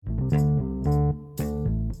Hi,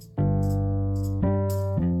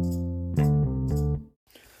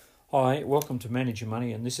 welcome to Manage Your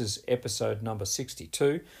Money, and this is episode number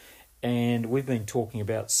 62, and we've been talking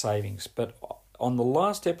about savings. But on the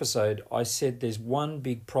last episode, I said there's one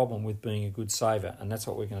big problem with being a good saver, and that's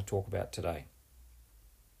what we're going to talk about today.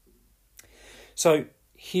 So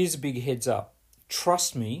here's a big heads up.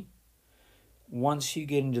 Trust me, once you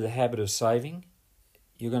get into the habit of saving,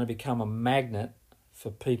 you're going to become a magnet for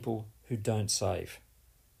people who don't save.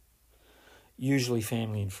 Usually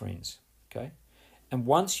family and friends, okay? And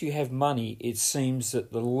once you have money, it seems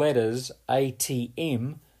that the letters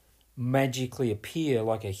ATM magically appear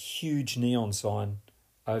like a huge neon sign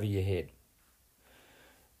over your head.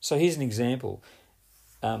 So here's an example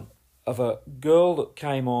of a girl that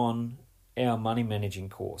came on our money managing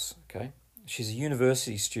course, okay? She's a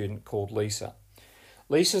university student called Lisa.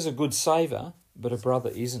 Lisa's a good saver, but her brother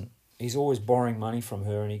isn't. He's always borrowing money from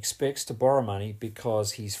her, and he expects to borrow money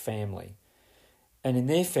because he's family. And in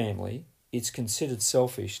their family, it's considered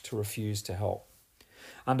selfish to refuse to help.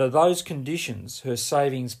 Under those conditions, her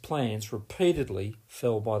savings plans repeatedly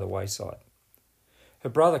fell by the wayside. Her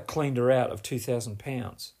brother cleaned her out of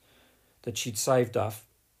 £2,000 that she'd saved up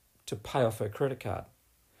to pay off her credit card.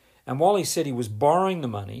 And while he said he was borrowing the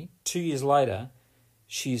money, 2 years later,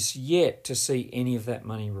 she's yet to see any of that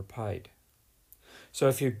money repaid. So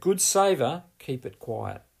if you're a good saver, keep it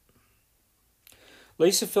quiet.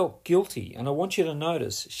 Lisa felt guilty, and I want you to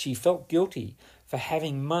notice she felt guilty for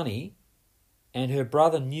having money, and her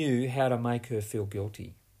brother knew how to make her feel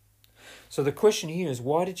guilty. So the question here is,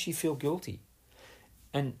 why did she feel guilty?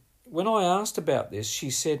 And when I asked about this, she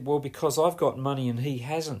said, well, because I've got money and he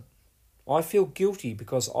hasn't. I feel guilty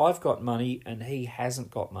because I've got money and he hasn't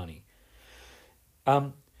got money.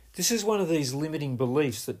 This is one of these limiting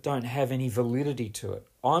beliefs that don't have any validity to it.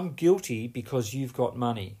 I'm guilty because you've got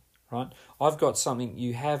money. Right? I've got something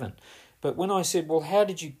you haven't. But when I said, well, how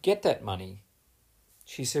did you get that money?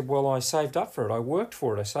 She said, well, I saved up for it. I worked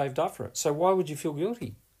for it. I saved up for it. So why would you feel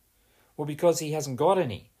guilty? Well, because he hasn't got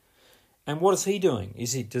any. And what is he doing?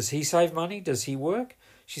 Does he save money? Does he work?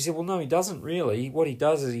 She said, well, no, he doesn't really. What he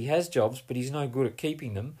does is he has jobs, but he's no good at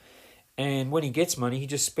keeping them. And when he gets money, he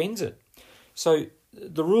just spends it. So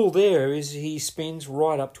the rule there is he spends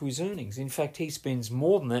right up to his earnings. In fact, he spends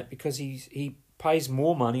more than that because he pays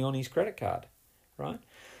more money on his credit card, right?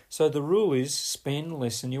 So the rule is spend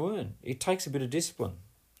less than you earn. It takes a bit of discipline.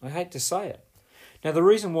 I hate to say it. Now, the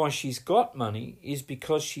reason why she's got money is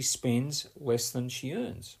because she spends less than she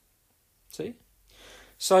earns. See?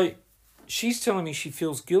 So she's telling me she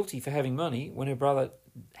feels guilty for having money when her brother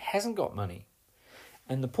hasn't got money.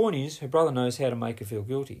 And the point is, her brother knows how to make her feel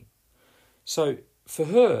guilty. So for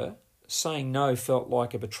her, saying no felt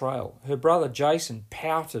like a betrayal. Her brother Jason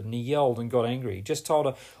pouted and he yelled and got angry. He just told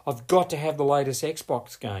her, I've got to have the latest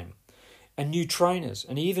Xbox game and new trainers.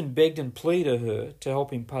 And he even begged and pleaded her to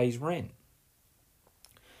help him pay his rent.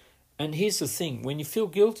 And here's the thing, when you feel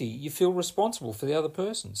guilty, you feel responsible for the other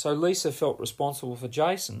person. So Lisa felt responsible for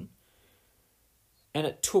Jason, and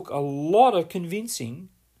it took a lot of convincing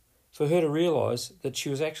for her to realise that she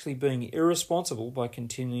was actually being irresponsible by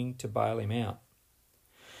continuing to bail him out.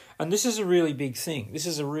 And this is a really big thing. This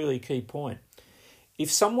is a really key point.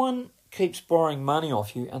 If someone keeps borrowing money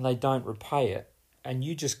off you and they don't repay it, and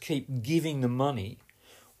you just keep giving them money,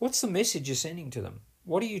 what's the message you're sending to them?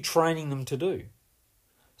 What are you training them to do?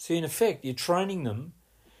 See, in effect, you're training them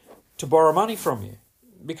to borrow money from you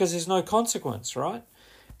because there's no consequence, right?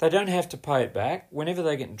 They don't have to pay it back. Whenever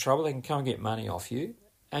they get in trouble, they can come and get money off you,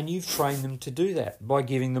 and you've trained them to do that by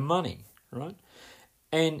giving them money, right?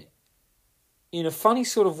 And in a funny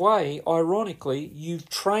sort of way, ironically, you've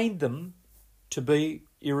trained them to be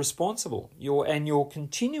irresponsible. You're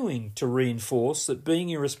continuing to reinforce that being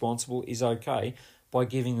irresponsible is okay by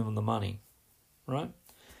giving them the money, right?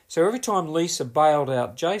 So every time Lisa bailed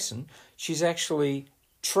out Jason, she's actually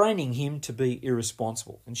training him to be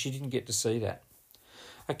irresponsible, and she didn't get to see that.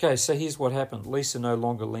 Okay, so here's what happened. Lisa no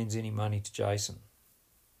longer lends any money to Jason.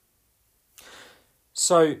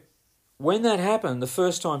 So when that happened, the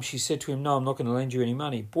first time she said to him, no, I'm not going to lend you any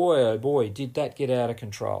money, boy, oh boy, did that get out of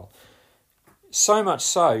control. So much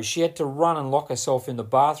so, she had to run and lock herself in the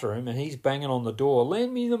bathroom, and he's banging on the door,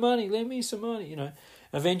 lend me the money, lend me some money,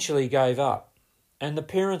 Eventually he gave up. And the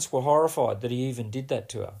parents were horrified that he even did that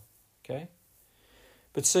to her, okay?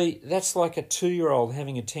 But see, that's like a 2-year-old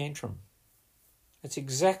having a tantrum. It's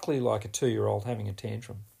exactly like a 2-year-old having a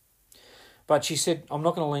tantrum. But she said, I'm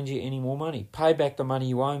not going to lend you any more money. Pay back the money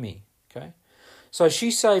you owe me, okay? So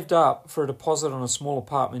she saved up for a deposit on a small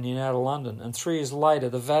apartment in outer London, and 3 years later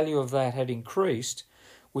the value of that had increased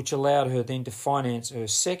which allowed her then to finance her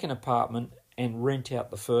second apartment and rent out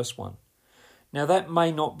the first one. Now, that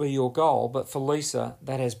may not be your goal, but for Lisa,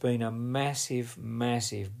 that has been a massive,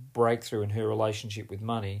 massive breakthrough in her relationship with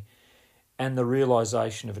money and the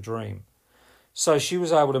realisation of a dream. So she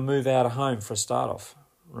was able to move out of home for a start off,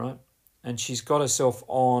 right? And she's got herself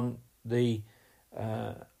on the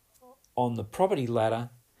property ladder,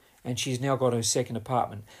 and she's now got her second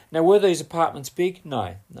apartment. Now, were these apartments big?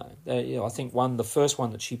 No. I think the first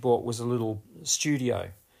one that she bought was a little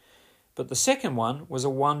studio. But the second one was a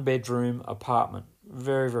one-bedroom apartment.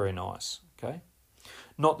 Very, very nice, okay?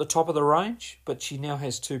 Not the top of the range, but she now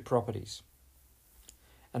has 2 properties.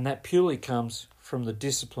 And that purely comes from the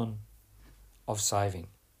discipline of saving.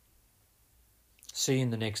 See you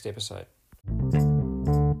in the next episode.